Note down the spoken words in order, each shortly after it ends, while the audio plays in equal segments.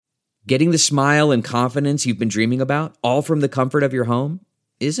Getting the smile and confidence you've been dreaming about, all from the comfort of your home,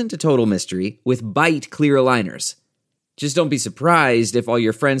 isn't a total mystery with Bite clear aligners. Just don't be surprised if all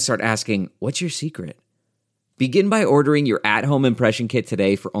your friends start asking, "What's your secret?" Begin by ordering your at-home impression kit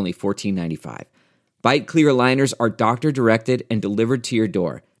today for only $14.95. Bite clear aligners are doctor-directed and delivered to your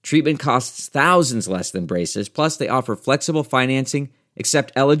door. Treatment costs thousands less than braces, plus they offer flexible financing,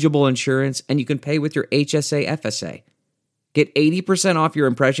 accept eligible insurance, and you can pay with your HSA FSA. Get 80% off your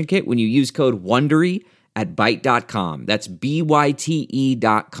impression kit when you use code WONDERY at Byte.com. That's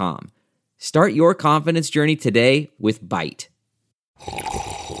BYTE.com. Start your confidence journey today with Byte.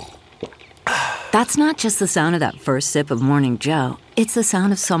 That's not just the sound of that first sip of Morning Joe. It's the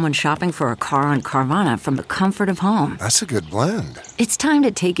sound of someone shopping for a car on Carvana from the comfort of home. That's a good blend. It's time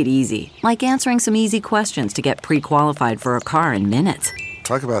to take it easy, like answering some easy questions to get pre-qualified for a car in minutes.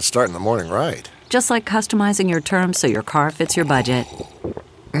 Talk about starting the morning right. Just like customizing your terms so your car fits your budget.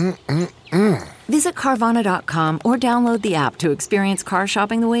 Visit Carvana.com or download the app to experience car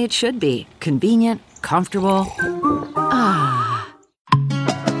shopping the way it should be. Convenient, comfortable. Ah.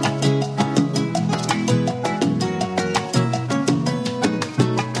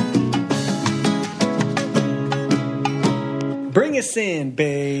 Bring us in,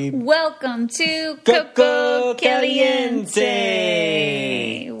 babe. Welcome to Coco Caliente.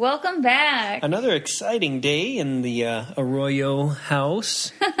 Welcome back. Another exciting day in the Arroyo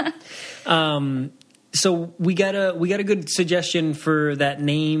house. So we got a good suggestion for that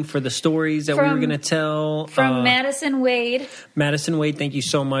name for the stories that we were going to tell from Madison Wade. Madison Wade, thank you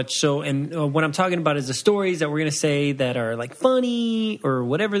so much. So, and what I'm talking about is the stories that we're going to say that are like funny or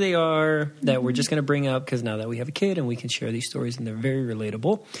whatever they are that we're just going to bring up because now that we have a kid and we can share these stories and they're very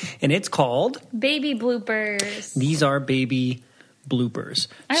relatable. And it's called Baby Bloopers. These are baby bloopers.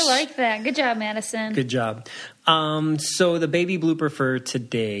 I like that. Good job, Madison. Good job. So the baby blooper for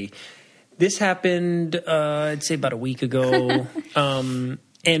today. This happened, I'd say about a week ago, and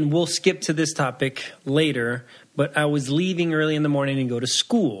we'll skip to this topic later, but I was leaving early in the morning to go to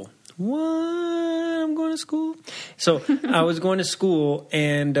school. What? I'm going to school? So I was going to school,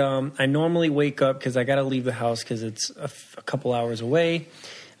 and I normally wake up because I got to leave the house because it's a couple hours away.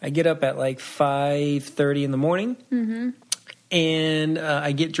 I get up at like 5:30 in the morning. Mm-hmm. And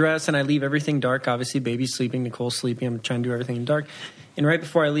I get dressed and I leave everything dark. Obviously, baby's sleeping, Nicole's sleeping. I'm trying to do everything in dark. And right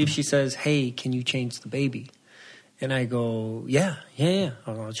before I leave, she says, "Hey, can you change the baby?" And I go, yeah,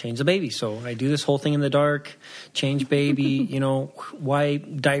 I'll change the baby. So I do this whole thing in the dark, change baby,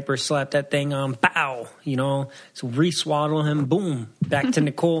 wipe, diaper, slap that thing on, pow, so re-swaddle him, boom, back to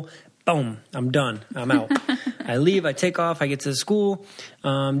Nicole. Boom, I'm done. I'm out. I leave, I take off, I get to the school,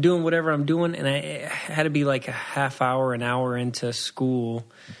 doing whatever I'm doing, and I had to be like a half hour, an hour into school,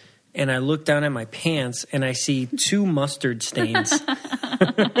 and I look down at my pants, and I see 2 mustard stains.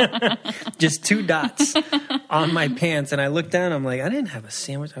 Just 2 dots on my pants, and I look down, I'm like, I didn't have a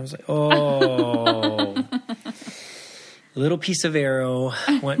sandwich. I was like, oh. Little piece of arrow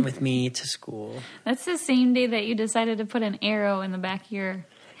went with me to school. That's the same day that you decided to put an arrow in the back of your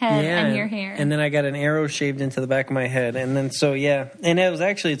head and your hair. And then I got an arrow shaved into the back of my head. And then, so, yeah. And it was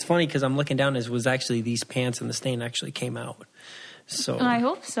actually, it's funny because I'm looking down, it was actually these pants and the stain actually came out. So I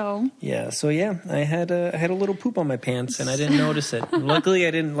hope so. Yeah. So, yeah, I had a little poop on my pants and I didn't notice it. Luckily,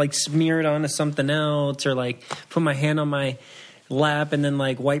 I didn't, like, smear it onto something else or, like, put my hand on my lap and then,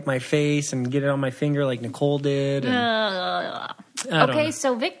 like, wipe my face and get it on my finger like Nicole did. Okay,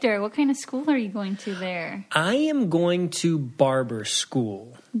 so Victor, what kind of school are you going to there? I am going to barber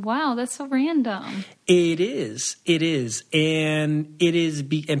school. Wow, that's so random. It is. And it is,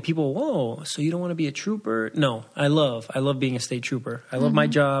 and people, whoa, so you don't want to be a trooper? No, I love being a state trooper. I love my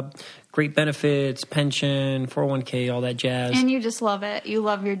job, great benefits, pension, 401k, all that jazz. And you just love it. You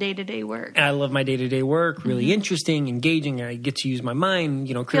love your day-to-day work. I love my day-to-day work, really interesting, engaging. I get to use my mind,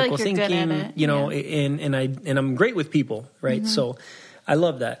 critical thinking, good at it. and I'm great with people, right? So I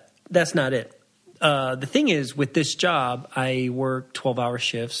love that. That's not it. The thing is, with this job, I work 12-hour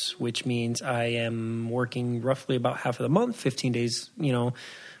shifts, which means I am working roughly about half of the month, 15 days,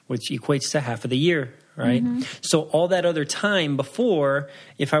 which equates to half of the year, right? So all that other time before,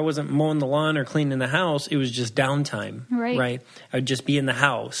 if I wasn't mowing the lawn or cleaning the house, it was just downtime, right? I would just be in the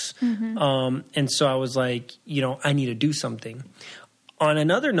house. And so I was like, I need to do something. On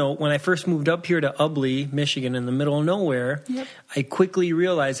another note, when I first moved up here to Ubley, Michigan, in the middle of nowhere, I quickly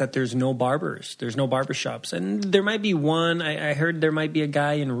realized that there's no barbers. There's no barbershops. And there might be one. I heard there might be a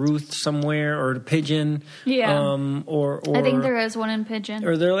guy in Ruth somewhere or Pigeon. Yeah. Or I think there is one in Pigeon.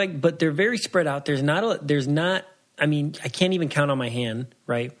 Or they're but they're very spread out. There's not I mean, I can't even count on my hand,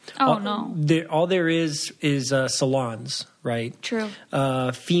 right? Oh, no. All there is salons, right? True.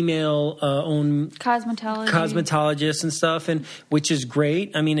 Female owned Cosmetologists and stuff, and which is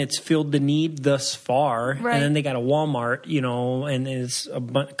great. I mean, it's filled the need thus far. Right. And then they got a Walmart, and there's a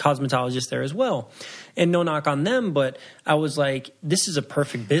cosmetologist there as well. And no knock on them, but I was like, this is a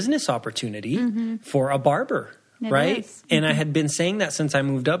perfect business opportunity for a barber. Right? Is. And I had been saying that since I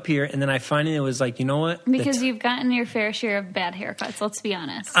moved up here. And then I finally was like, you know what? Because you've gotten your fair share of bad haircuts, let's be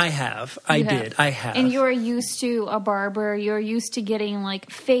honest. I have. I have. And you're used to a barber. You're used to getting like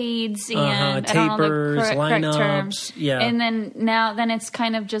fades and tapers, I don't know the correct terms. Yeah. And then it's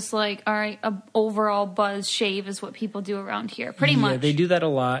kind of just like, all right, a overall buzz shave is what people do around here. Pretty much. Yeah, they do that a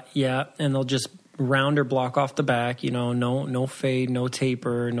lot. Yeah. And they'll just round or block off the back, no fade, no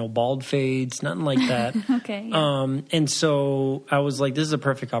taper, no bald fades, nothing like that. Okay. Yeah. And so I was like, this is a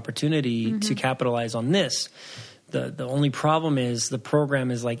perfect opportunity to capitalize on this. The only problem is the program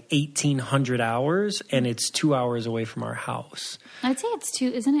is like 1,800 hours and it's 2 hours away from our house. I'd say it's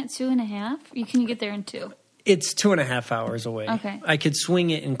two. Isn't it 2.5? Can you get there in 2? It's 2.5 hours away. Okay. I could swing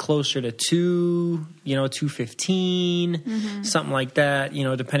it in closer to 2:15, something like that,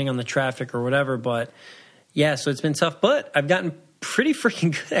 depending on the traffic or whatever. But yeah, so it's been tough, but I've gotten pretty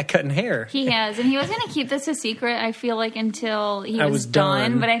freaking good at cutting hair. He has, and he was going to keep this a secret, I feel like, until he was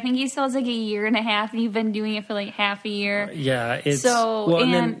done. But I think he still has like 1.5 years, and you've been doing it for like half a year. Yeah. It's, so,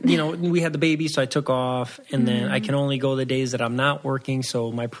 and then, we had the baby, so I took off, and then I can only go the days that I'm not working,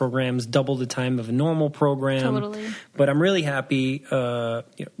 so my program's double the time of a normal program. Totally. But I'm really happy.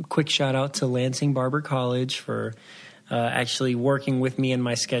 Quick shout out to Lansing Barber College for actually working with me in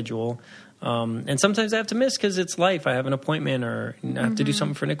my schedule. And sometimes I have to miss because it's life. I have an appointment or I have to do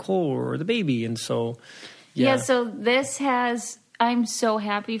something for Nicole or the baby. And so, yeah. So I'm so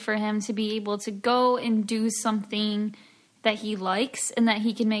happy for him to be able to go and do something that he likes and that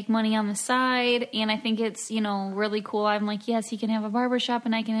he can make money on the side. And I think it's, really cool. I'm like, yes, he can have a barbershop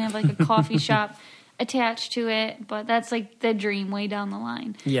and I can have like a coffee shop attached to it. But that's like the dream way down the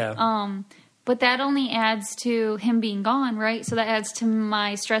line. Yeah. But that only adds to him being gone, right? So that adds to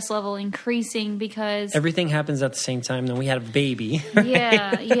my stress level increasing because... everything happens at the same time. Then we had a baby.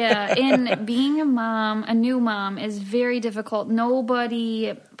 Yeah. And being a mom, a new mom, is very difficult.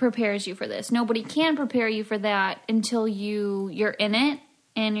 Nobody prepares you for this. Nobody can prepare you for that until you're in it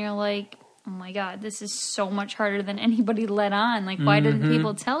and you're like, oh my God, this is so much harder than anybody let on. Like, why didn't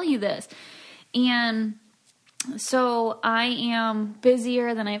people tell you this? And... so I am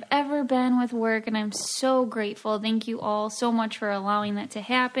busier than I've ever been with work, and I'm so grateful. Thank you all so much for allowing that to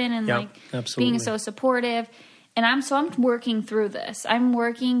happen and being so supportive. And I'm working through this. I'm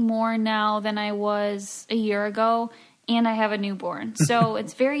working more now than I was a year ago, and I have a newborn. So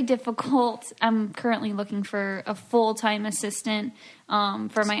it's very difficult. I'm currently looking for a full-time assistant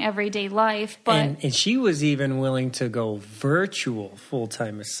for my everyday life. But and she was even willing to go virtual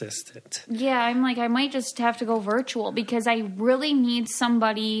full-time assistant. Yeah, I'm like, I might just have to go virtual because I really need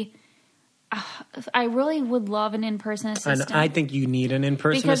somebody. I really would love an in-person assistant. And I think you need an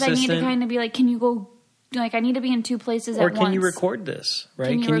in-person assistant. Because I need to kind of be like, can you go... like, I need to be in 2 places at once. Or can you record this,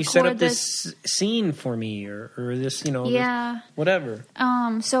 right? Can you set up this scene for me or this, this, whatever.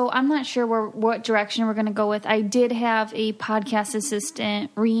 So I'm not sure what direction we're going to go with. I did have a podcast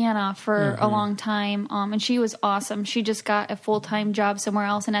assistant, Rihanna, for a long time, and she was awesome. She just got a full-time job somewhere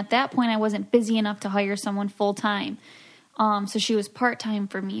else, and at that point I wasn't busy enough to hire someone full-time. So she was part-time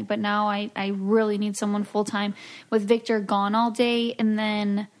for me, but now I really need someone full-time. With Victor gone all day, and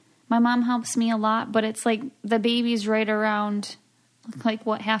then... my mom helps me a lot, but it's like the baby's right around,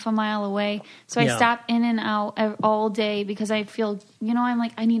 half a mile away. So I stop in and out all day because I feel, I'm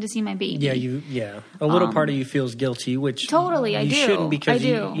like, I need to see my baby. Yeah, A little part of you feels guilty, which totally I do. You shouldn't because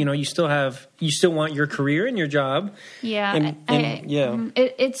you still want your career and your job. Yeah,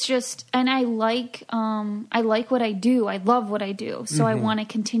 it's just, and I like what I do. I love what I do, so I want to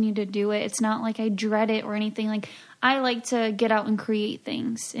continue to do it. It's not like I dread it or anything. Like, I like to get out and create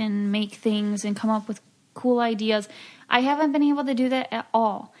things and make things and come up with cool ideas. I haven't been able to do that at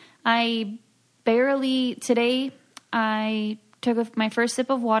all. Today, I took my first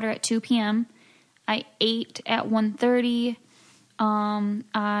sip of water at 2 p.m. I ate at 1:30.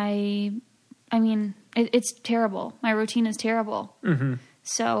 It's terrible. My routine is terrible. Mm-hmm.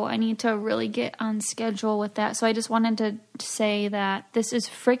 So I need to really get on schedule with that. So I just wanted to say that this is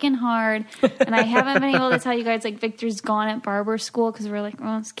freaking hard. And I haven't been able to tell you guys, like, Victor's gone at barber school because we're like,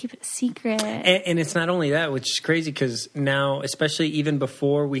 well, let's keep it a secret. And it's not only that, which is crazy because now, especially even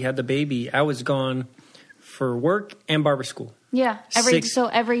before we had the baby, I was gone for work and barber school. Yeah, every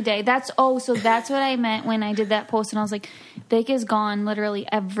day. So that's what I meant when I did that post, and I was like, Vic is gone literally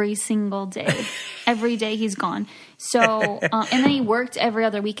every single day. Every day he's gone. So, and then he worked every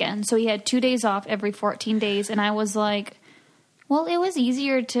other weekend. So he had 2 days off every 14 days, and I was like, well, it was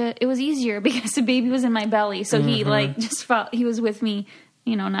easier because the baby was in my belly. So he he was with me,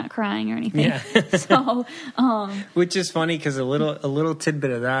 not crying or anything. Yeah. So, which is funny because a little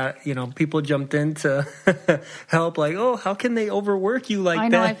tidbit of that, people jumped in to help, like, oh, how can they overwork you like that? I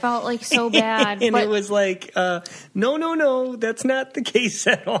know, I felt like so bad. And it was like, no, that's not the case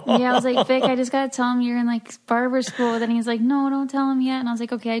at all. Yeah, I was like, Vic, I just got to tell him you're in like barber school. Then he's like, no, don't tell him yet. And I was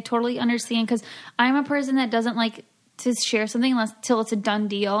like, okay, I totally understand because I'm a person that doesn't like to share something till it's a done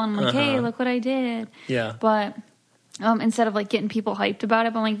deal. And I'm like, hey, look what I did. Yeah. But instead of like getting people hyped about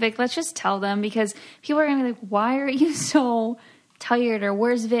it, but I'm like, Vic, let's just tell them because people are going to be like, why are you so tired? Or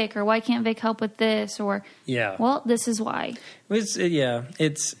where's Vic? Or why can't Vic help with this? Or, well, this is why. It's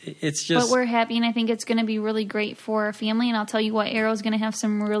just. But we're happy, and I think it's going to be really great for our family. And I'll tell you what, Arrow's going to have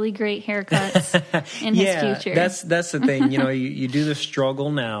some really great haircuts in his future. That's the thing. You do the struggle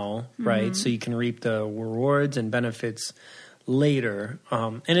now, right? So you can reap the rewards and benefits later.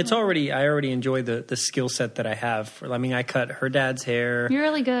 And it's I already enjoy the skill set that I have. I cut her dad's hair. You're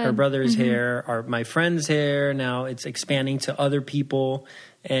really good. Her brother's hair, my friend's hair. Now it's expanding to other people.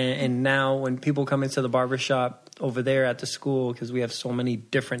 And now when people come into the barbershop over there at the school, because we have so many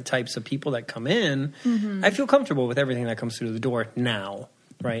different types of people that come in, I feel comfortable with everything that comes through the door now.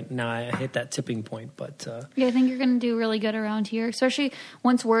 Right now, I hit that tipping point, but I think you're going to do really good around here, especially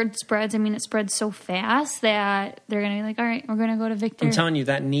once word spreads. I mean, it spreads so fast that they're going to be like, "All right, we're going to go to Victor." I'm telling you,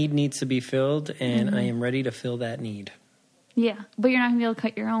 that need needs to be filled, and I am ready to fill that need. Yeah, but you're not going to be able to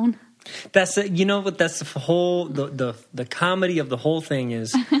cut your own. That's what that's the whole the comedy of the whole thing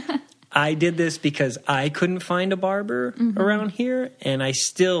is. I did this because I couldn't find a barber around here, and I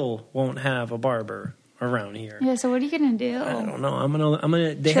still won't have a barber around here. Yeah, so what are you gonna do? I don't know. I'm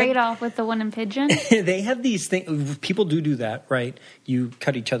gonna trade off with the one in Pigeon. They have these things. People do that, right? You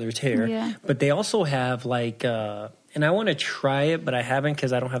cut each other's hair, but they also have like, and I want to try it, but I haven't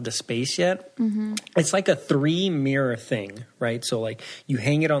because I don't have the space yet. It's like a 3 mirror thing, right? So like you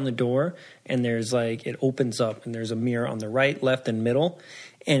hang it on the door, and there's like it opens up, and there's a mirror on the right, left, and middle,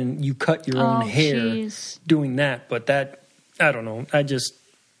 and you cut your own hair doing that. But that I don't know.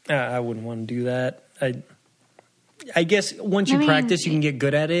 I wouldn't want to do that. I guess once you practice, you can get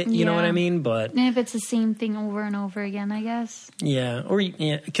good at it. You know what I mean? But and if it's the same thing over and over again, I guess. Yeah,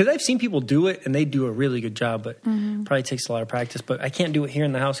 because I've seen people do it and they do a really good job, but probably takes a lot of practice. But I can't do it here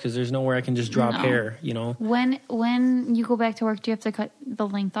in the house because there's nowhere I can just drop hair. When you go back to work, do you have to cut the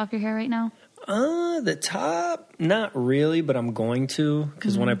length off your hair right now? The top, not really, but I'm going to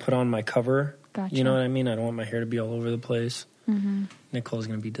because when I put on my cover, you know what I mean. I don't want my hair to be all over the place. Nicole's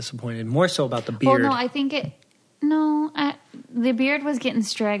going to be disappointed. More so about the beard. Well, no, I think the beard was getting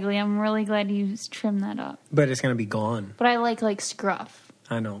straggly. I'm really glad you trimmed that up. But it's going to be gone. But I like scruff.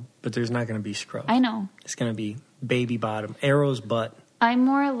 I know, but there's not going to be scruff. I know. It's going to be baby bottom, Arrow's butt. I'm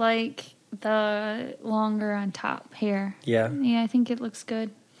more like the longer on top hair. Yeah? Yeah, I think it looks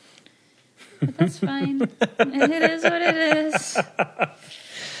good. But that's fine. It is what it is.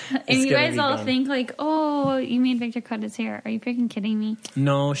 And you guys all think like, oh, you made Victor cut his hair. Are you freaking kidding me?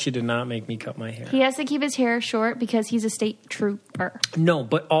 No, she did not make me cut my hair. He has to keep his hair short because he's a state trooper. No,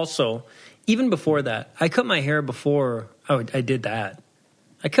 but also, even before that, I cut my hair before I did that.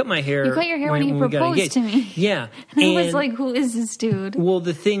 I cut my hair. You cut your hair when you proposed to me. Yeah. And I was like, who is this dude? Well,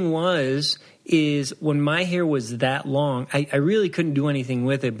 the thing is when my hair was that long, I really couldn't do anything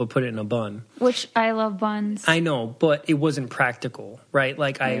with it but put it in a bun. Which I love buns. I know, but it wasn't practical, right?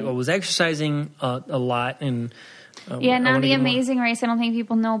 Like I was exercising a lot and... now the Amazing Race, I don't think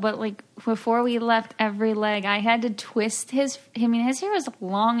people know, but like before we left every leg, I had to twist his hair was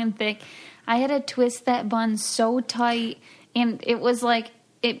long and thick. I had to twist that bun so tight, and it was like...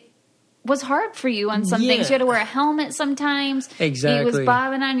 was hard for you on some things. You had to wear a helmet sometimes. Exactly. It was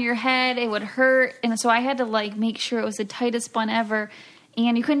bobbing on your head. It would hurt. And so I had to like make sure it was the tightest bun ever.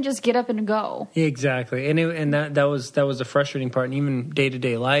 And you couldn't just get up and go. Exactly. And that was the frustrating part. And even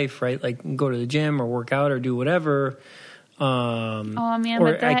day-to-day life, right? Like go to the gym or work out or do whatever. Oh, man,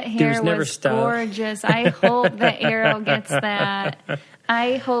 but that hair was gorgeous. I hope that Arrow gets that.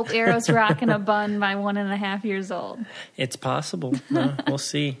 I hope Arrow's rocking a bun by 1.5 years old. It's possible. No, we'll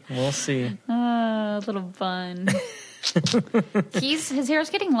see. We'll see. Oh, little bun. His hair's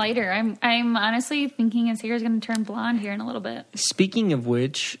getting lighter. I'm honestly thinking his hair is going to turn blonde here in a little bit. Speaking of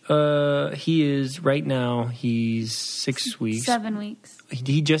which, he is right now. He's 6 weeks. 7 weeks.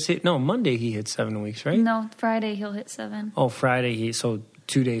 He just hit Monday. He hit 7 weeks, right? No, Friday he'll hit 7. Oh, Friday. So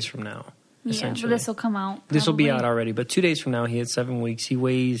 2 days from now. Yeah, but this will come out. This will be out already. But 2 days from now, he hit 7 weeks.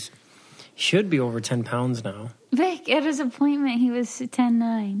 He should be over 10 pounds now. Vic, at his appointment, he was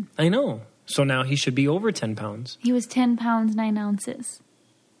 10.9. I know. So now he should be over 10 pounds. He was 10 pounds, 9 ounces.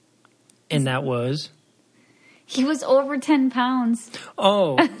 And that was? He was over 10 pounds.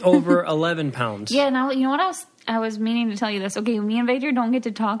 Oh, over 11 pounds. Yeah, now, you know what I was meaning to tell you this. Okay, me and Victor don't get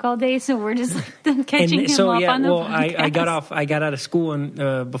to talk all day, so we're just catching him up on the podcast. I got out of school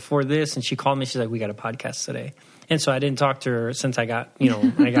and before this, and she called me. She's like, "We got a podcast today," and so I didn't talk to her since I got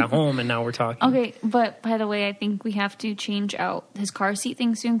home, and now we're talking. Okay, but by the way, I think we have to change out his car seat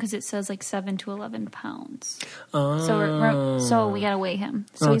thing soon because it says like 7 to 11 pounds. Oh. So we gotta weigh him.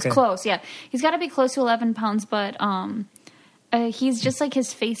 So he's close. Yeah, he's got to be close to 11 pounds, but he's just like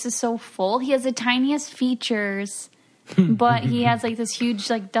his face is so full. He has the tiniest features, but he has like this huge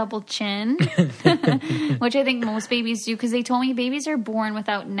like double chin, which I think most babies do because they told me babies are born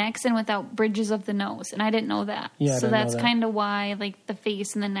without necks and without bridges of the nose, and I didn't know that. Yeah, so that's kind of why like the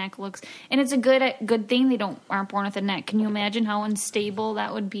face and the neck looks, and it's a good thing they aren't born with a neck. Can you imagine how unstable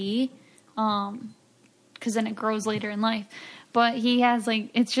that would be? Because then it grows later in life. But he has, like,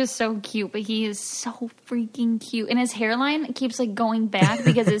 it's just so cute. But he is so freaking cute. And his hairline keeps, like, going back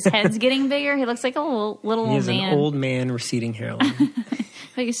because his head's getting bigger. He looks like a little old man. He has an old man receding hairline.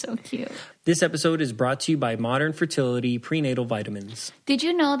 But he's so cute. This episode is brought to you by Modern Fertility Prenatal Vitamins. Did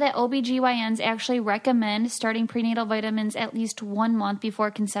you know that OBGYNs actually recommend starting prenatal vitamins at least 1 month before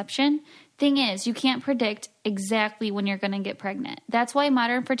conception? Thing is, you can't predict exactly when you're going to get pregnant. That's why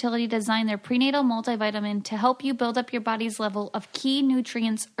Modern Fertility designed their prenatal multivitamin to help you build up your body's level of key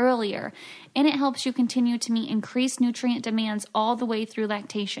nutrients earlier, and it helps you continue to meet increased nutrient demands all the way through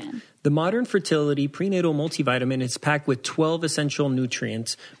lactation. The Modern Fertility Prenatal Multivitamin is packed with 12 essential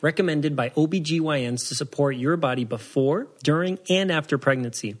nutrients recommended by OBGYNs to support your body before, during, and after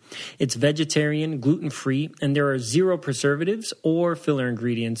pregnancy. It's vegetarian, gluten-free, and there are 0 preservatives or filler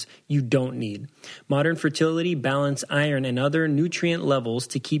ingredients you don't need. Modern Fertility balance iron and other nutrient levels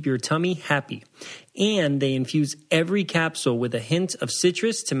to keep your tummy happy. And they infuse every capsule with a hint of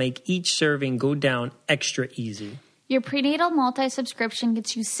citrus to make each serving go down extra easy. Your prenatal multi-subscription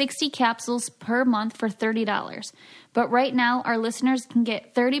gets you 60 capsules per month for $30. But right now, our listeners can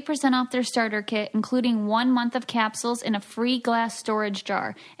get 30% off their starter kit, including 1 month of capsules in a free glass storage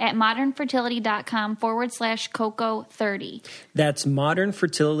jar at modernfertility.com/Coco30. That's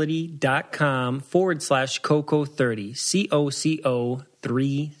modernfertility.com/Coco30,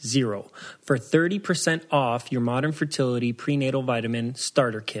 COCO30, for 30% off your Modern Fertility Prenatal Vitamin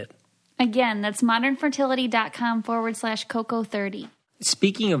Starter Kit. Again, that's modernfertility.com/Coco30.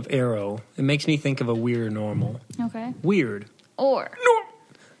 Speaking of arrow, it makes me think of a weird normal. Okay. Weird. Or.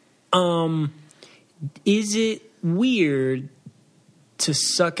 Is it weird to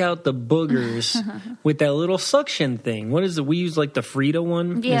suck out the boogers with that little suction thing? What is it? We use like the Frida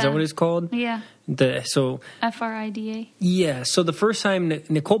one? Yeah. Is that what it's called? Yeah. FRIDA. Yeah. So the first time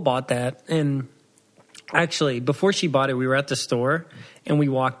Nicole bought that, and actually before she bought it, we were at the store and we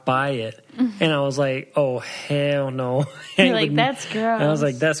walked by it, and I was like, "Oh hell no!" You're like, "That's gross." I was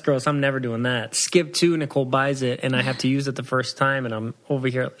like, "That's gross. I'm never doing that." Skip 2, Nicole buys it, and I have to use it the first time, and I'm over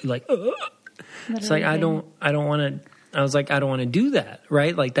here like, ugh. It's like I don't want to. I was like, I don't want to do that,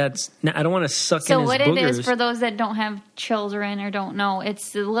 right? Like I don't want to suck in his boogers. So what it is, for those that don't have children or don't know,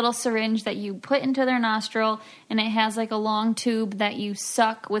 it's the little syringe that you put into their nostril, and it has like a long tube that you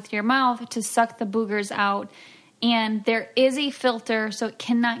suck with your mouth to suck the boogers out. And there is a filter, so it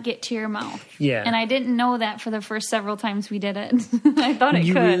cannot get to your mouth. Yeah. And I didn't know that for the first several times we did it. I thought it could.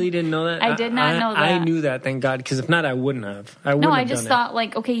 You really didn't know that? I did not know that. I knew that, thank God, because if not, I wouldn't have. I just thought,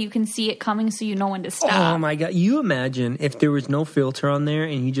 like, okay, you can see it coming, so you know when to stop. Oh, my God. You imagine if there was no filter on there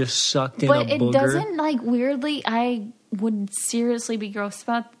and you just sucked in a booger. But it doesn't, like, weirdly, I would seriously be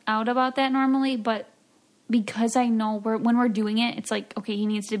grossed out about that normally, but because I know when we're doing it, it's like, okay, he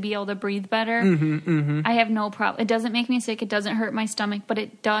needs to be able to breathe better. I have no problem. It doesn't make me sick. It doesn't hurt my stomach, but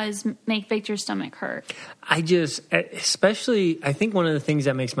it does make Victor's stomach hurt. I think one of the things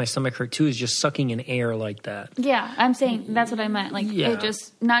that makes my stomach hurt too is just sucking in air like that. Yeah, I'm saying that's what I meant. Like, It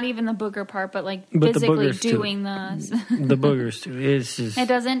just, not even the booger part, but like physically doing the boogers too. It's just, it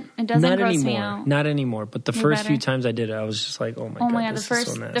doesn't gross me out. Not anymore. But the first few times I did it, I was just like, oh my God, this is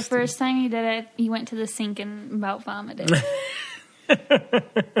so nasty. The first time you did it, you went to the sink and about vomited.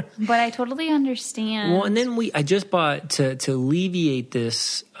 But I totally understand. Well, and then I just bought to alleviate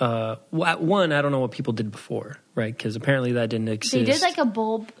this. One, I don't know what people did before, right? Because apparently that didn't exist. They did like a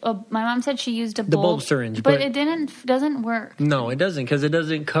bulb. My mom said she used a bulb. The bulb syringe, but it doesn't work. No, it doesn't, because it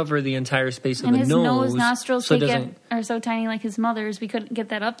doesn't cover the entire space of and the his nose. nostrils are so tiny, like his mother's. We couldn't get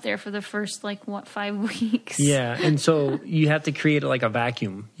that up there for the first 5 weeks. Yeah, and so you have to create like a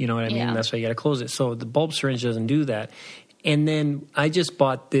vacuum. You know what I mean? Yeah. That's why you got to close it. So the bulb syringe doesn't do that. And then I just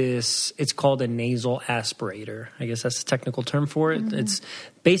bought this. It's called a nasal aspirator. I guess that's the technical term for it. Mm-hmm. It's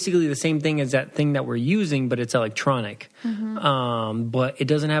basically the same thing as that thing that we're using, but it's electronic. Mm-hmm. But it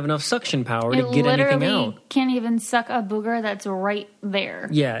doesn't have enough suction power to get anything out. Can't even suck a booger that's right there.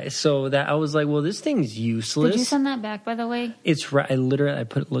 Yeah, so that I was like, well, this thing's useless. Did you send that back, by the way? It's right. Look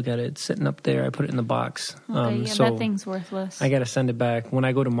at it. It's sitting up there. I put it in the box. Okay, so that thing's worthless. I got to send it back. When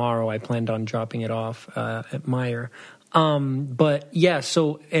I go tomorrow, I planned on dropping it off at Meijer. But yeah,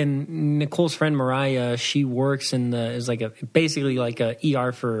 so, and Nicole's friend Mariah, she works basically like a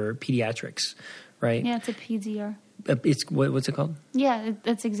ER for pediatrics, right? Yeah, it's a peds ER. It's what's it called? Yeah,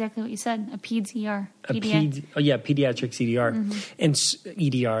 that's exactly what you said. A peds ER. Pediatrics EDR. Mm-hmm. And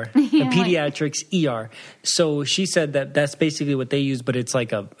EDR. Yeah, a pediatrics ER. So she said that's basically what they use, but it's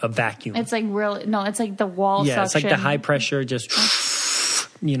like a vacuum. It's like it's like the wall suction. Yeah, it's like the high pressure, just...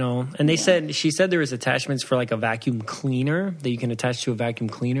 and she said there was attachments for like a vacuum cleaner that you can attach to a vacuum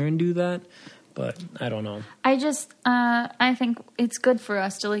cleaner and do that, but I don't know. I think it's good for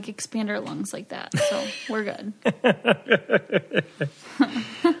us to expand our lungs like that, so we're good.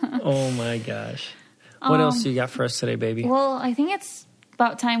 Oh my gosh. What else you got for us today, baby? Well, I think it's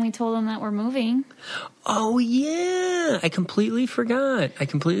about time we told them that we're moving. Oh yeah, I completely forgot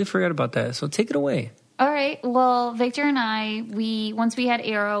about that, so take it away. All right. Well, Victor and I, once we had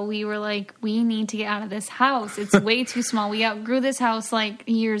Arrow, we were like, we need to get out of this house. It's way too small. We outgrew this house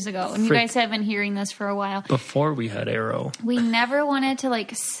years ago. And you guys have been hearing this for a while. Before we had Arrow. We never wanted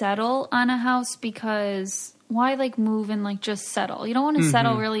to settle on a house because why move and just settle? You don't want to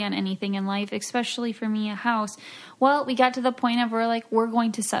settle really on anything in life, especially for me, a house. Well, we got to the point of we're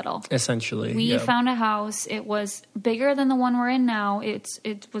going to settle. Essentially. We found a house. It was bigger than the one we're in now.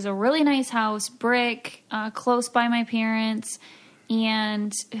 It was a really nice house, brick, close by my parents,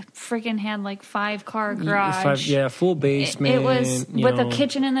 and it freaking had 5-car garage. Full basement. It was with a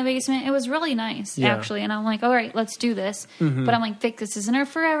kitchen in the basement. It was really nice, actually. And I'm like, all right, let's do this. Mm-hmm. But I'm like, Vic, this isn't our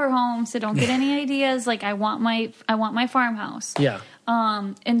forever home, so don't get any ideas. I want my farmhouse. Yeah.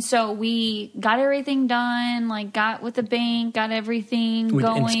 And so we got everything done, got with the bank, got everything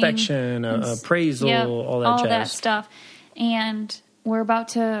going. Inspection, appraisal, all that jazz. All that stuff. And we're about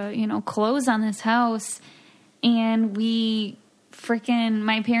to, close on this house. And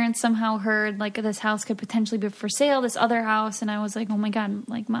my parents somehow heard this house could potentially be for sale, this other house. And I was like, oh my God,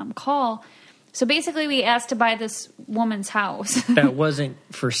 Mom, call. So basically we asked to buy this woman's house. That wasn't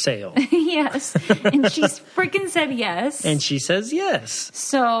for sale. Yes. And she freaking said yes. And she says yes.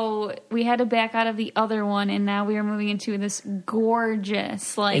 So we had to back out of the other one, and now we are moving into this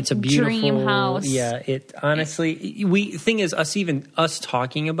gorgeous, it's a beautiful dream house. Yeah, it honestly, thing is, us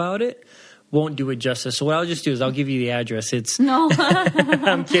talking about it won't do it justice. So what I'll just do is I'll give you the address. No.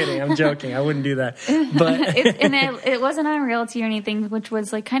 I'm kidding. I'm joking. I wouldn't do that. But it wasn't on Realty or anything, which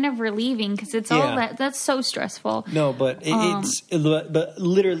was kind of relieving because it's all that's so stressful. No, but but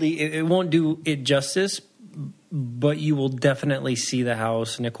literally it won't do it justice. But you will definitely see the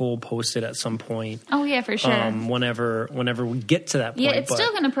house. Nicole will post it at some point. Oh yeah, for sure. Whenever we get to that point. Yeah, it's still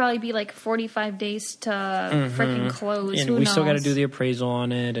going to probably be 45 days to freaking close. And we still got to do the appraisal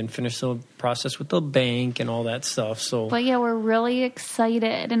on it and finish the process with the bank and all that stuff. So, but yeah, we're really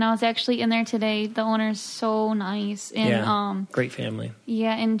excited. And I was actually in there today. The owner's so nice. And great family.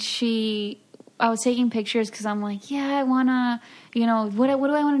 Yeah, and I was taking pictures because I'm like, yeah, I want to, what do I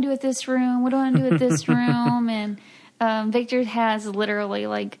want to do with this room? What do I want to do with this room? And Victor has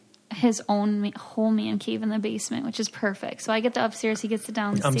literally his own whole man cave in the basement, which is perfect. So I get the upstairs, he gets the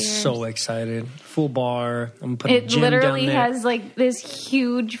downstairs. I'm so excited. Full bar. I'm putting it literally has this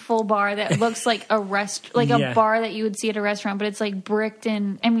huge full bar that looks like a a bar that you would see at a restaurant, but it's bricked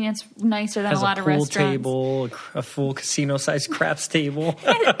in. I mean, it's nicer than a lot of restaurants. Has a pool table, a full casino-sized craps table.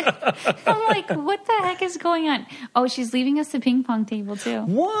 I'm like, what the heck is going on? Oh, she's leaving us the ping pong table too.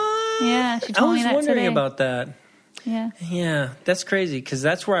 What? Yeah, she told me that today. I was wondering about that. Yeah, that's crazy because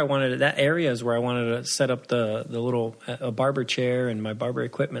that's where I wanted it. That area is where I wanted to set up the little barber chair and my barber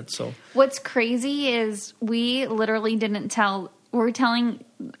equipment. So what's crazy is we literally didn't tell. We're telling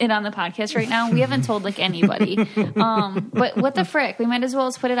it on the podcast right now. We haven't told anybody. But what the frick? We might as well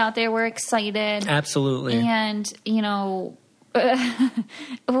just put it out there. We're excited. Absolutely. And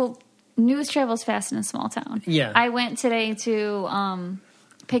Well, news travels fast in a small town. Yeah. I went today to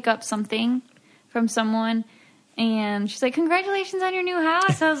pick up something from someone, and she's like, "Congratulations on your new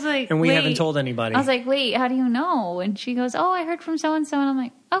house." I was like, And we wait. haven't told anybody. I was like, "Wait, how do you know?" And she goes, "Oh, I heard from so and so." And I'm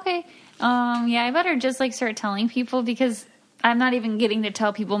like, "Okay, yeah, I better just like start telling people because I'm not even getting to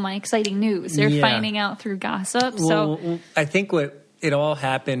tell people my exciting news. They're finding out through gossip." Well, I think it all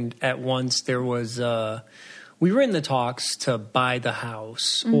happened at once. There was we were in the talks to buy the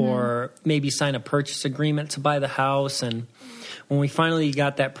house or maybe sign a purchase agreement to buy the house, and when we finally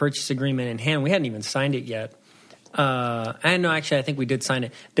got that purchase agreement in hand, we hadn't even signed it yet. And no, actually, I think we did sign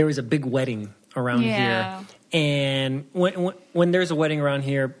it. There was a big wedding around here, and when there's a wedding around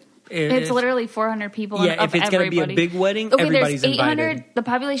here, it's literally 400 people. Yeah, if it's going to be a big wedding, everybody's there's 800, invited. The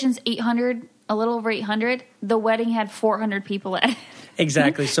population's 800, a little over 800. The wedding had 400 people at it.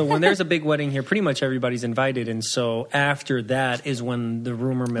 Exactly. So when there's a big wedding here, pretty much everybody's invited, and so after that is when the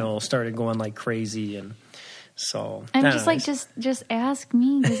rumor mill started going like crazy, and so I'm just like, just ask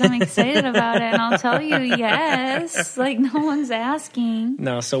me because I'm excited about it, and I'll tell you yes. Like no one's asking.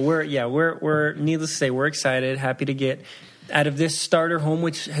 No, so we're needless to say, we're excited, happy to get out of this starter home,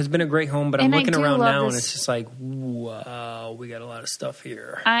 which has been a great home, but I'm looking around now and it's just like, wow, we got a lot of stuff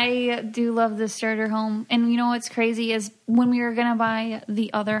here. I do love the starter home. And you know what's crazy is when we were going to buy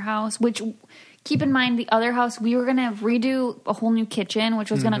the other house, which keep in mind the other house, we were going to redo a whole new kitchen, which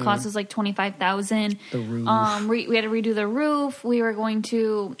was going to cost us like $25,000. The roof. We had to redo the roof. We were going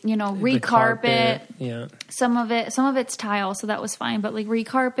to, recarpet. Yeah. Some of it's tile, so that was fine. But like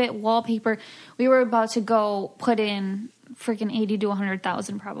recarpet, wallpaper, we were about to go put in freaking 80 to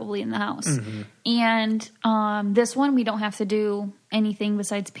 100,000 probably in the house. And this one we don't have to do anything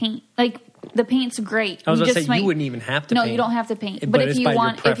besides paint. Like the paint's great. I was going to say you wouldn't even have to paint. No, you don't have to paint. But if you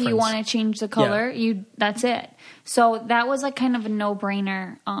want to change the color, that's it. So that was like kind of a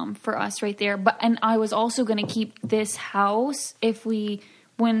no-brainer for us right there. And I was also going to keep this house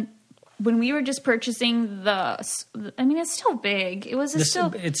when we were just purchasing it's still big.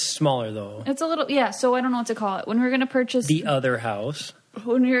 It's smaller though. It's a little, so I don't know what to call it. When we were going to purchase the other house,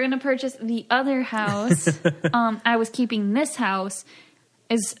 I was keeping this house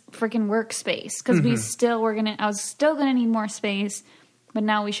as freaking workspace because I was still going to need more space, but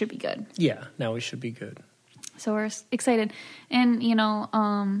now we should be good. Yeah, now we should be good. So we're excited. And,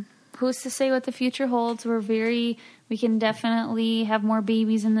 who's to say what the future holds? We can definitely have more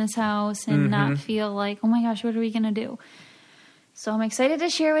babies in this house and not feel like, oh my gosh, what are we going to do? So I'm excited to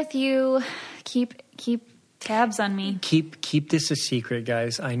share with you. Keep tabs on me. Keep this a secret,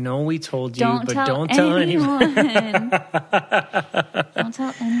 guys. I know we told you, don't tell anyone. Don't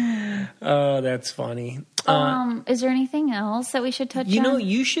tell anyone. Oh, that's funny. Is there anything else that we should touch on?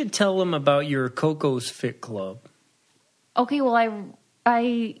 You should tell them about your Coco's Fit Club. Okay, well,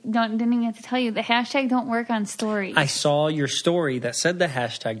 I didn't even have to tell you. The hashtag don't work on stories. I saw your story that said the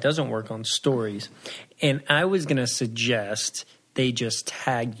hashtag doesn't work on stories. And I was going to suggest they just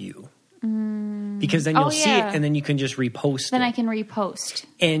tag you. Because then you'll see it and then you can just repost it. Then I can repost.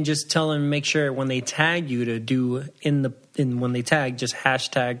 And just tell them, make sure when they tag you to do when they tag, just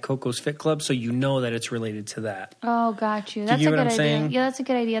hashtag Coco's Fit Club so you know that it's related to that. Oh, got you. That's a good idea. Saying? Yeah, that's a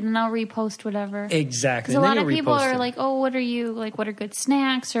good idea. Then I'll repost whatever. Exactly. Because a lot of people are like, oh, what are good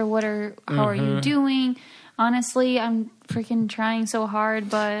snacks or how are you doing? Honestly, I'm freaking trying so hard,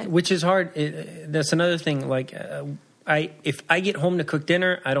 but... Which is hard. That's another thing. Like, if I get home to cook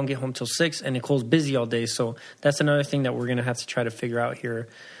dinner, I don't get home till 6, and Nicole's busy all day. So that's another thing that we're going to have to try to figure out here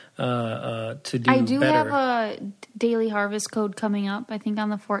to do I do better. have a daily harvest code coming up, I think on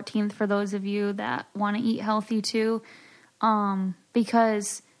the 14th, for those of you that want to eat healthy too,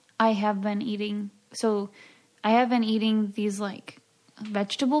 because I have been eating these like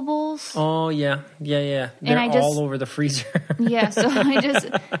vegetable bowls. Oh, yeah. They're all over the freezer. Yeah, so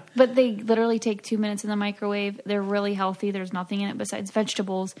but they literally take 2 minutes in the microwave. They're really healthy. There's nothing in it besides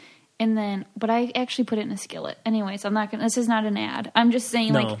vegetables. But I actually put it in a skillet. Anyways, this is not an ad. I'm just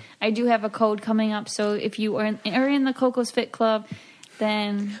saying, like, I do have a code coming up. So if you are in the Coco's Fit Club,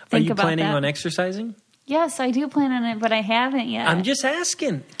 then think about that. Are you planning on exercising? Yes, I do plan on it, but I haven't yet. I'm just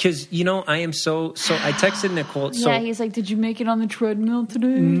asking because, I am so I texted Nicole. So, yeah, he's like, did you make it on the treadmill today?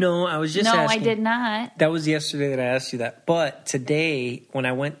 No, I was just asking. No, I did not. That was yesterday that I asked you that. But today when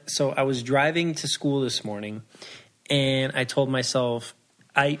I went, so I was driving to school this morning and I told myself,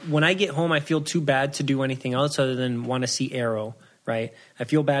 when I get home, I feel too bad to do anything else other than want to see Arrow, right? I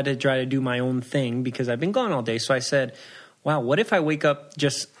feel bad to try to do my own thing because I've been gone all day. So I said, wow, what if I wake up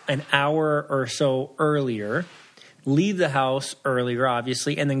just an hour or so earlier, leave the house earlier,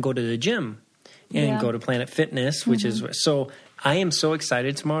 obviously, and then go to the gym? and go to Planet Fitness, which is so. I am so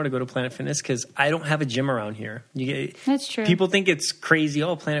excited tomorrow to go to Planet Fitness because I don't have a gym around here. That's true. People think it's crazy.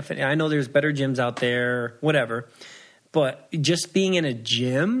 Oh, Planet Fitness. I know there's better gyms out there, whatever. But just being in a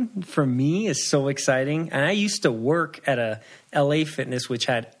gym for me is so exciting. And I used to work at a LA Fitness, which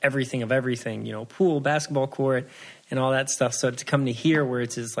had everything of everything, you know, pool, basketball court, and all that stuff. So to come to here where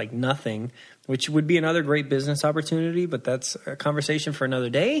it's just like nothing, which would be another great business opportunity, but that's a conversation for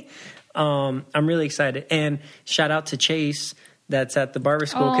another day. I'm really excited. And shout out to Chase. That's at the barber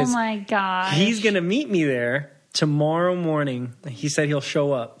school. Oh my gosh. He's going to meet me there tomorrow morning. He said he'll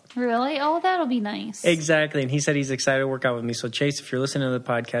show up. Really? Oh, that'll be nice. Exactly. And he said he's excited to work out with me. So Chase, if you're listening to the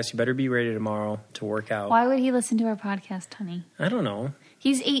podcast, you better be ready tomorrow to work out. Why would he listen to our podcast, honey? I don't know.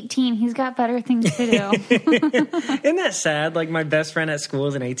 He's 18. He's got better things to do. Isn't that sad? Like my best friend at school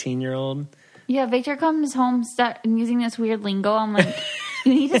is an 18-year-old. Yeah, Victor comes home using this weird lingo. I'm like,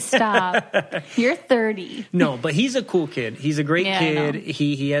 you need to stop. You're 30. No, but he's a cool kid. He's a great kid.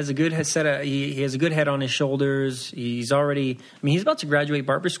 He has a good set of, he has a good head on his shoulders. He's already, I mean, he's about to graduate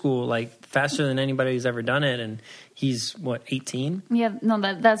barber school like faster than anybody's ever done it, and he's what, 18? Yeah, no,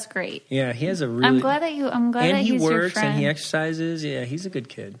 that's great. Yeah, he has a really. I'm glad that he's your friend. And he works and he exercises. Yeah, he's a good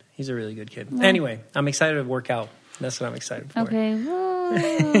kid. He's a really good kid. Yeah. Anyway, I'm excited to work out. That's what I'm excited for. Okay.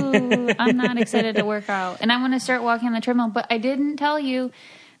 Woo. I'm not excited to work out. And I'm going to start walking on the treadmill. But I didn't tell you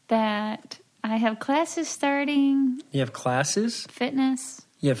that I have classes starting. You have classes? Fitness.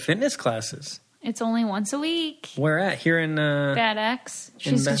 You have fitness classes? It's only once a week. Where at? Here in... Bad X.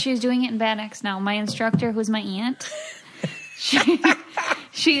 She's doing it in Bad X now. My instructor, who's my aunt...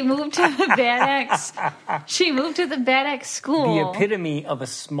 She moved to the Bad X. She moved to the Bad X school. The epitome of a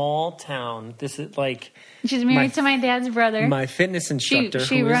small town. This is like... She's married to my dad's brother. My fitness instructor,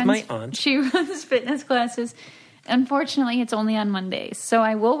 who is my aunt. She runs fitness classes. Unfortunately, it's only on Mondays. So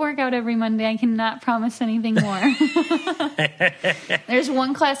I will work out every Monday. I cannot promise anything more. There's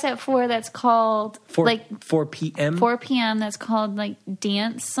one class at 4 that's called... 4 p.m.? 4 p.m. that's called like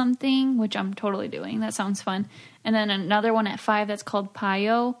dance something, which I'm totally doing. That sounds fun. And then another one at 5 that's called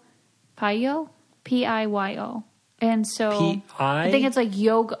Piyo. Piyo? P-I-Y-O. And so P-I? I think it's like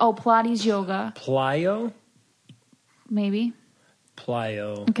yoga. Oh, Pilates yoga. Plyo? Maybe.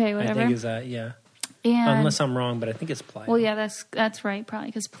 Plyo. Okay, whatever. I think is that, yeah. And, unless I'm wrong, but I think it's plyo. Well, yeah, that's right, probably,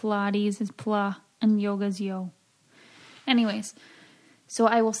 because Pilates is pla and yoga's yo. Anyways, so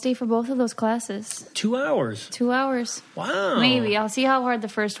I will stay for both of those classes. 2 hours? 2 hours. Wow. Maybe. I'll see how hard the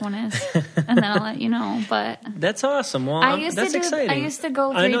first one is, and then I'll let you know. But that's awesome. Well, that's exciting. I used to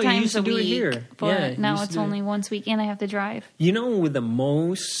go 3 times a week, here. But now it's only once a week, and I have to drive. You know, with the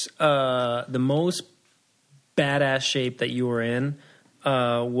most badass shape that you were in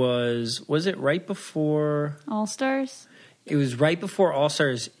was it right before All Stars? It was right before All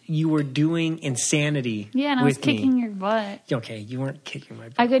Stars. You were doing Insanity. Yeah, and I was kicking your butt. Okay, you weren't kicking my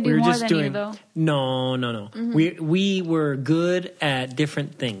butt. I could do more than you, though. No. Mm-hmm. We were good at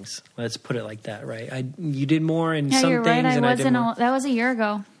different things. Let's put it like that, right? You did more in some you're things, right. and I did more. That was a year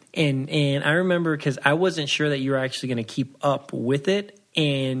ago. And I remember because I wasn't sure that you were actually going to keep up with it,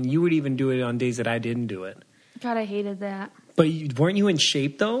 and you would even do it on days that I didn't do it. God, I hated that. But weren't you in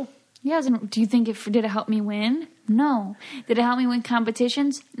shape though? Yeah. Do you think did it help me win? No. Did it help me win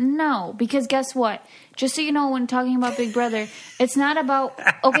competitions? No. Because guess what? Just so you know, when talking about Big Brother, it's not about...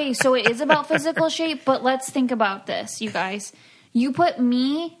 Okay, so it is about physical shape, but let's think about this, you guys. You put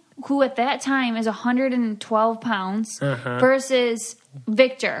me, who at that time is 112 pounds, versus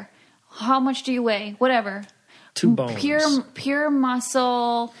Victor. How much do you weigh? Whatever. 2 bones. Pure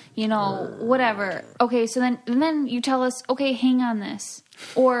muscle, whatever. Okay, so then you tell us, okay, hang on this.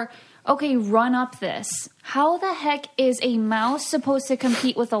 Or... okay, run up this. How the heck is a mouse supposed to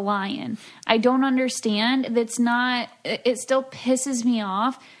compete with a lion? I don't understand. It still pisses me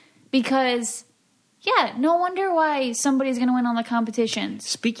off because, yeah, no wonder why somebody's going to win all the competitions.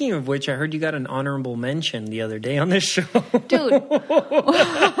 Speaking of which, I heard you got an honorable mention the other day on this show. Dude.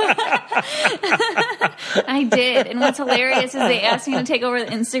 I did. And what's hilarious is they asked me to take over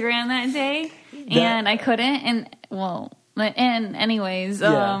the Instagram that day, and I couldn't. And, well... And anyways,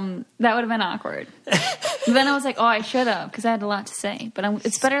 that would have been awkward. Then I was like, I should have, because I had a lot to say. But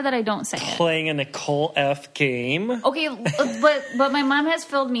it's better that I don't say it. Playing a Nicole F game. Okay, but my mom has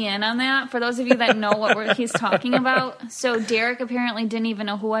filled me in on that. For those of you that know what he's talking about. So Derek apparently didn't even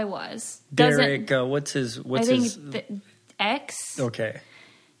know who I was. Derek, what's his... X. Okay.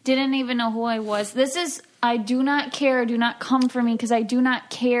 Didn't even know who I was. This is I do not care. Do not come for me because I do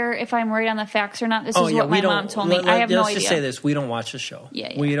not care if I'm right on the facts or not. This is what my mom told me. I have no idea. Let's just say this. We don't watch the show.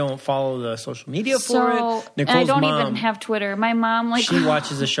 Yeah. We don't follow the social media for it. Nicole's and I don't mom, even have Twitter. My mom, she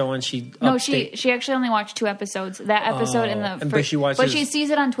watches the show and she No, she actually only watched 2 episodes. That episode and the first, but she sees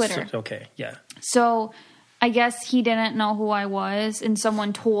it on Twitter. Okay, yeah. So I guess he didn't know who I was, and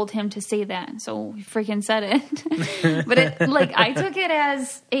someone told him to say that, so he freaking said it. But I took it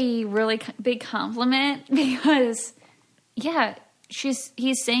as a really big compliment because, yeah,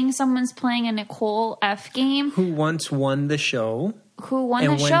 he's saying someone's playing a Nicole F game who once won the show. Who won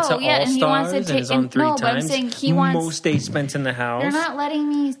the show? Yeah, and he wants to take. On 3 times. But I'm saying he wants most days spent in the house. They're not letting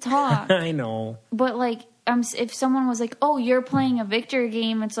me talk. I know, but if someone was like, "Oh, you're playing a Victor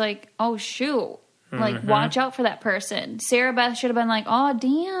game," it's like, "Oh shoot." Like, watch out for that person. Sarah Beth should have been like, oh,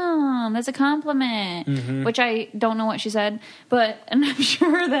 damn, that's a compliment. Which I don't know what she said. And I'm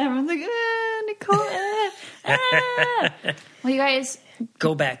sure that everyone's like, Nicole, Well, you guys...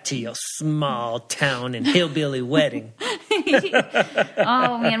 Go back to your small town and hillbilly wedding.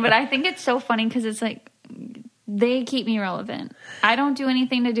 Oh, man, but I think it's so funny because it's like, they keep me relevant. I don't do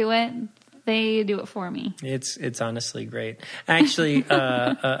anything to do it. They do it for me. It's honestly great. Actually,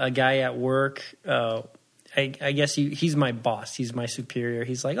 a guy at work, I guess he's my boss. He's my superior.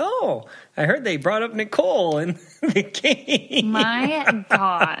 He's like, oh, I heard they brought up Nicole in the game. My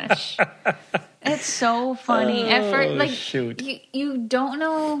gosh. It's so funny. At first, shoot. You don't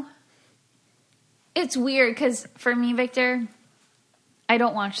know. It's weird because for me, Victor, I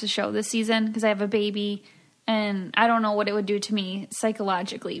don't watch the show this season because I have a baby. And I don't know what it would do to me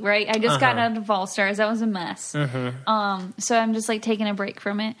psychologically, right? I just got out of All Stars. That was a mess. So I'm just taking a break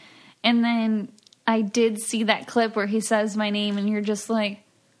from it. And then I did see that clip where he says my name and you're just like,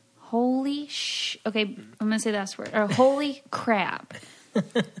 holy okay, I'm going to say that word. Or holy crap.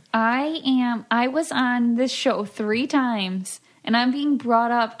 I was on this show 3 times and I'm being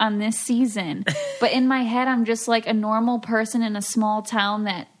brought up on this season. But in my head, I'm just like a normal person in a small town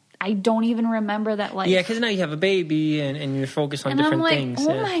that I don't even remember that life. Yeah, because now you have a baby and you're focused on different things.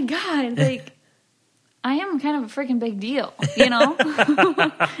 Oh my God, I am kind of a freaking big deal, you know?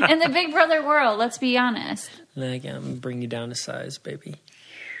 In the Big Brother world, let's be honest. I'm going to bring you down to size, baby.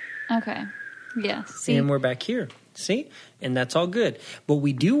 Okay. Yeah, see? And we're back here. See? And that's all good. But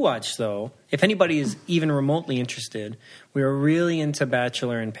we do watch, though, if anybody is even remotely interested, we are really into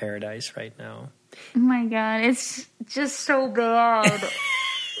Bachelor in Paradise right now. Oh my God, it's just so bad.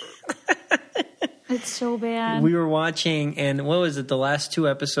 It's so bad. We were watching, and what was it? The last 2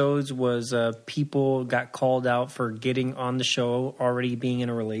 episodes was people got called out for getting on the show already being in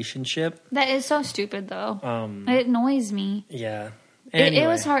a relationship. That is so stupid, though. It annoys me. Yeah. Anyway. It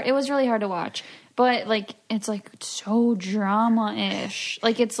was hard. It was really hard to watch. But, it's so drama-ish.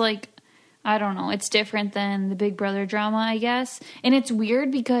 It's I don't know. It's different than the Big Brother drama, I guess. And it's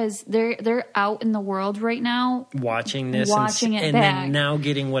weird because they're out in the world right now. Watching this. And then now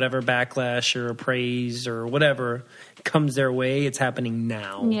getting whatever backlash or praise or whatever comes their way. It's happening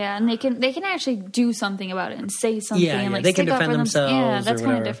now. Yeah, and they can actually do something about it and say something. Yeah, and they can defend themselves. Yeah, that's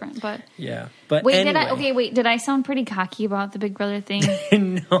kind of different. But yeah. But wait, anyway. did I sound pretty cocky about the Big Brother thing?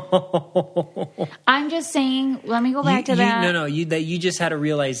 No. I'm just saying, let me go back to that. No, you just had a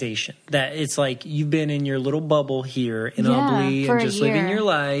realization that it's you've been in your little bubble here in Ubly and just living your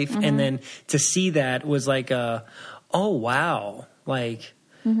life. And then to see that was oh, wow.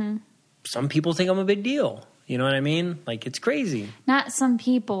 Some people think I'm a big deal. You know what I mean? It's crazy. Not some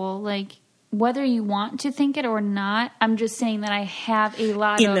people, whether you want to think it or not, I'm just saying that I have a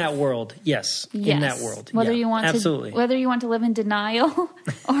lot in that world. Yes. In that world. Whether you want absolutely. Whether you want to live in denial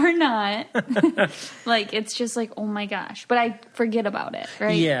or not. It's just oh my gosh. But I forget about it,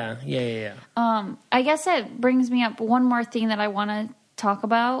 right? Yeah. I guess that brings me up one more thing that I want to talk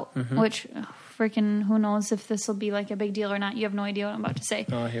about, which freaking who knows if this will be a big deal or not. You have no idea what I'm about to say.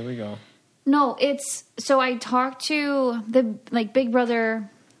 Oh, here we go. No, it's so I talked to the Big Brother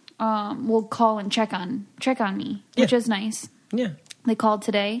will call and check on me, which is nice. Yeah. They called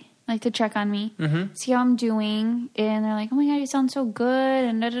today, to check on me, see how I'm doing, and they're like, "Oh my God, you sound so good,"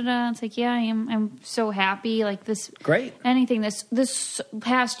 and da da da. It's yeah, I am. I'm so happy. This great. Anything this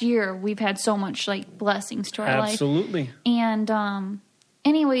past year, we've had so much blessings to our life. Absolutely. And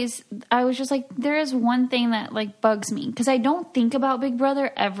anyways, I was just there is one thing that bugs me because I don't think about Big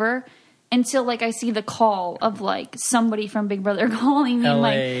Brother ever. Until I see the call of somebody from Big Brother calling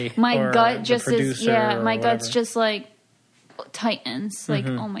me, my gut just is my gut's just tightens.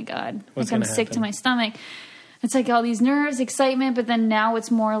 Oh my God, I'm sick to my stomach. It's all these nerves, excitement, but then now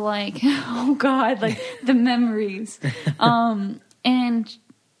it's more oh God, the memories. And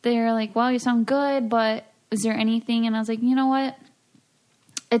they're wow, you sound good, but is there anything? And I was like, you know what?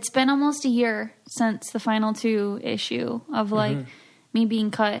 It's been almost a year since the final 2 issue of like me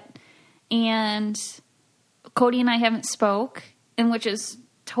being cut, and Cody and I haven't spoke, and which is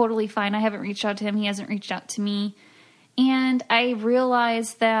totally fine. I haven't reached out to him. He hasn't reached out to me. And I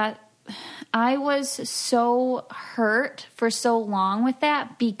realized that I was so hurt for so long with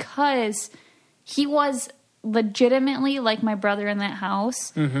that because he was legitimately like my brother in that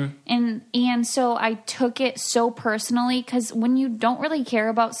house. And so I took it so personally because when you don't really care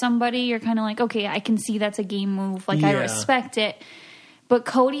about somebody, you're kind of like, okay, I can see that's a game move. Like, I respect it. But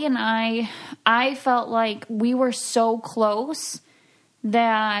Cody and I felt like we were so close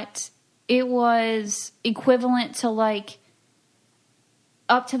that it was equivalent to like,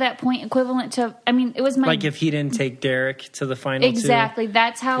 up to that point, equivalent to, I mean, it was my... Like if he didn't take Derek to the final exactly. 2.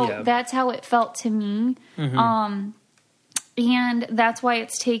 That's how it felt to me. And that's why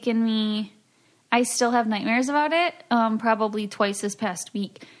it's taken me... I still have nightmares about it, probably twice this past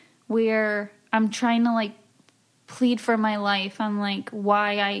week, where I'm trying to, like, plead for my life on, like,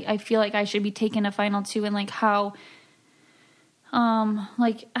 why I feel like I should be taking a final 2 and, like, how...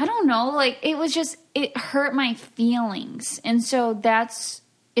 like, I don't know, like, it was just, it hurt my feelings. And so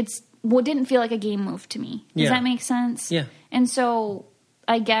didn't feel like a game move to me. Does that make sense? Yeah. And so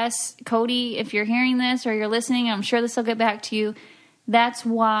I guess, Cody, if you're hearing this or you're listening, I'm sure this will get back to you. That's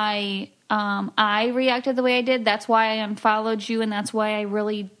why, I reacted the way I did. That's why I unfollowed you. And that's why I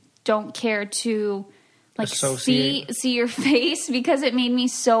really don't care to, like, see your face, because it made me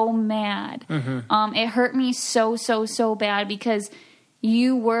so mad. It hurt me so bad because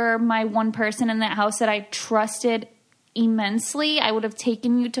you were my one person in that house that I trusted immensely. I would have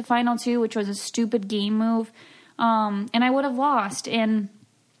taken you to final 2, which was a stupid game move. And I would have lost. And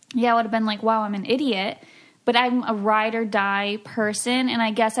I would have been like, wow, I'm an idiot. But I'm a ride or die person. And I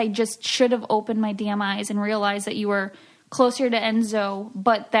guess I just should have opened my damn eyes and realized that you were closer to Enzo.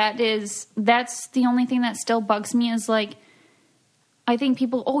 But that's the only thing that still bugs me is like, I think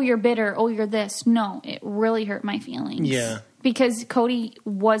people, oh, you're bitter. Oh, you're this. No, it really hurt my feelings. Yeah. Because Cody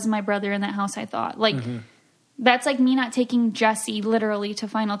was my brother in that house, I thought. Like, that's like me not taking Jesse literally to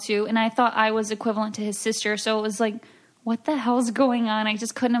final 2. And I thought I was equivalent to his sister. So it was like, what the hell's going on? I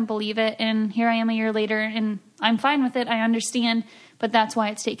just couldn't believe it. And here I am a year later, and I'm fine with it. I understand. But that's why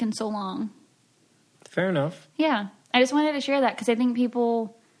it's taken so long. Fair enough. Yeah. I just wanted to share that because I think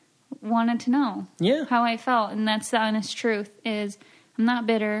people wanted to know how I felt. And that's the honest truth is I'm not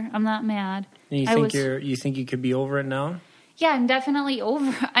bitter. I'm not mad. And you think you could be over it now? Yeah, I'm definitely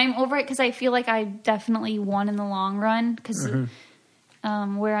over. I'm over it because I feel like I definitely won in the long run because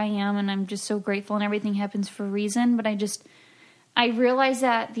where I am, and I'm just so grateful, and everything happens for a reason. But I realized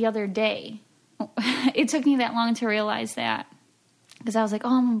that the other day. It took me that long to realize that because I was like,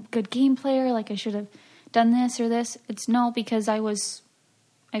 oh, I'm a good game player. Like I should have done this or this. It's no, because I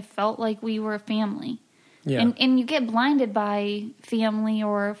felt like we were a family. Yeah. And you get blinded by family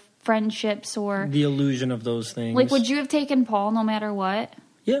or friendships or... the illusion of those things. Like, would you have taken Paul no matter what?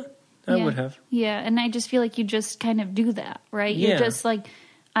 Yeah, I would have. Yeah, and I just feel like you just kind of do that, right? Yeah. You're just like,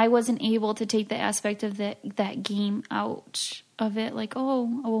 I wasn't able to take the aspect of that game out of it. Like,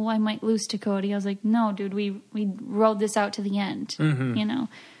 oh, I might lose to Cody. I was like, no, dude, we rode this out to the end, you know?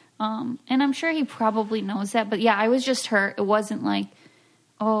 And I'm sure he probably knows that. But yeah, I was just hurt. It wasn't like,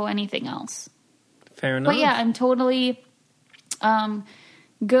 anything else. Fair enough. But yeah, I'm totally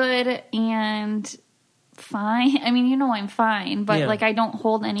good and fine. I mean, I'm fine. But like, I don't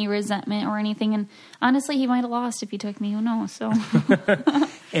hold any resentment or anything. And honestly, he might have lost if he took me. Who knows? So.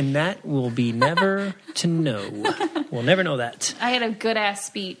 And that will be never to know. We'll never know that. I had a good-ass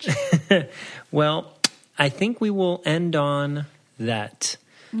speech. Well, I think we will end on that.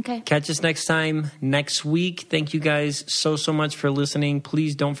 Okay. Catch us next time, next week. Thank you guys so much for listening.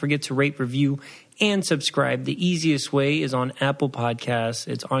 Please don't forget to rate, review, and subscribe. The easiest way is on Apple Podcasts.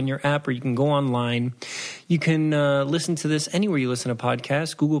 It's on your app, or you can go online. You can listen to this anywhere you listen to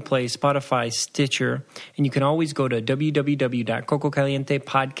podcasts, Google Play, Spotify, Stitcher. And you can always go to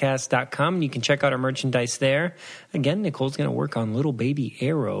www.cococalientepodcast.com, and you can check out our merchandise there. Again, Nicole's going to work on Little Baby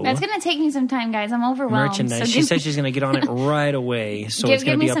Arrow. That's going to take me some time, guys. I'm overwhelmed. Merchandise. So she said she's going to get on it right away. So it's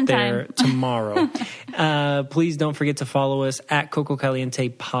going to be up there tomorrow. Please don't forget to follow us at Coco Caliente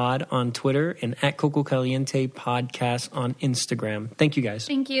Pod on Twitter and at Coco Caliente Podcast on Instagram. Thank you, guys.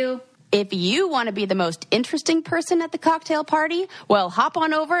 Thank you. If you want to be the most interesting person at the cocktail party, well, hop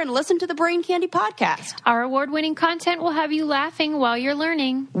on over and listen to the Brain Candy podcast. Our award-winning content will have you laughing while you're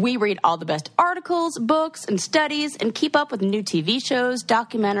learning. We read all the best articles, books, and studies and keep up with new TV shows,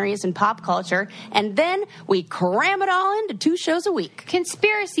 documentaries, and pop culture. And then we cram it all into 2 shows a week.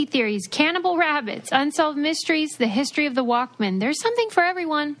 Conspiracy theories, cannibal rabbits, unsolved mysteries, the history of the Walkman. There's something for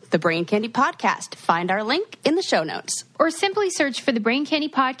everyone. The Brain Candy podcast. Find our link in the show notes. Or simply search for the Brain Candy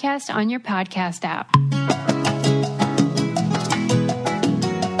podcast on your podcast app.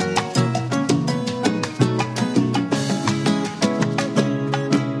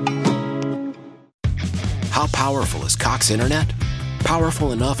 How powerful is Cox Internet?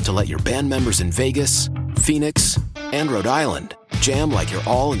 Powerful enough to let your band members in Vegas, Phoenix, and Rhode Island jam like you're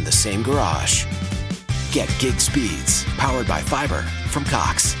all in the same garage. Get gig speeds powered by fiber from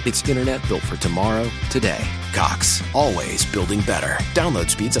Cox. It's internet built for tomorrow, today. Cox, always building better. Download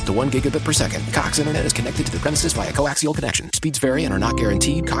speeds up to 1 gigabit per second. Cox Internet is connected to the premises via coaxial connection. Speeds vary and are not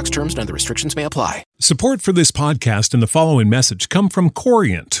guaranteed. Cox terms and other restrictions may apply. Support for this podcast and the following message come from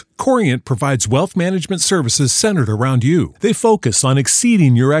Corient. Corient provides wealth management services centered around you. They focus on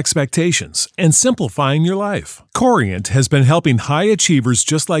exceeding your expectations and simplifying your life. Corient has been helping high achievers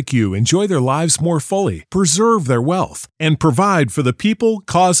just like you enjoy their lives more fully, preserve their wealth, and provide for the people,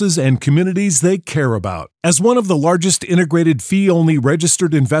 causes, and communities they care about. As one of the largest integrated fee-only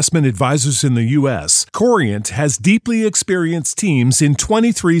registered investment advisors in the U.S., Corient has deeply experienced teams in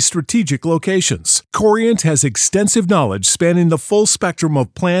 23 strategic locations. Corient has extensive knowledge spanning the full spectrum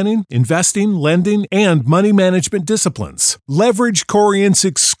of planning, investing, lending, and money management disciplines. Leverage Corient's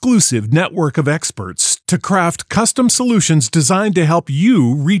exclusive network of experts to craft custom solutions designed to help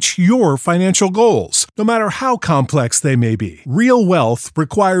you reach your financial goals, no matter how complex they may be. Real wealth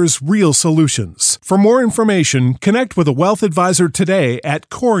requires real solutions. For more information, connect with a wealth advisor today at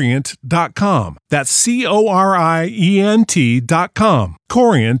Corient.com. That's Corient.com.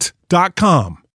 Corient.com.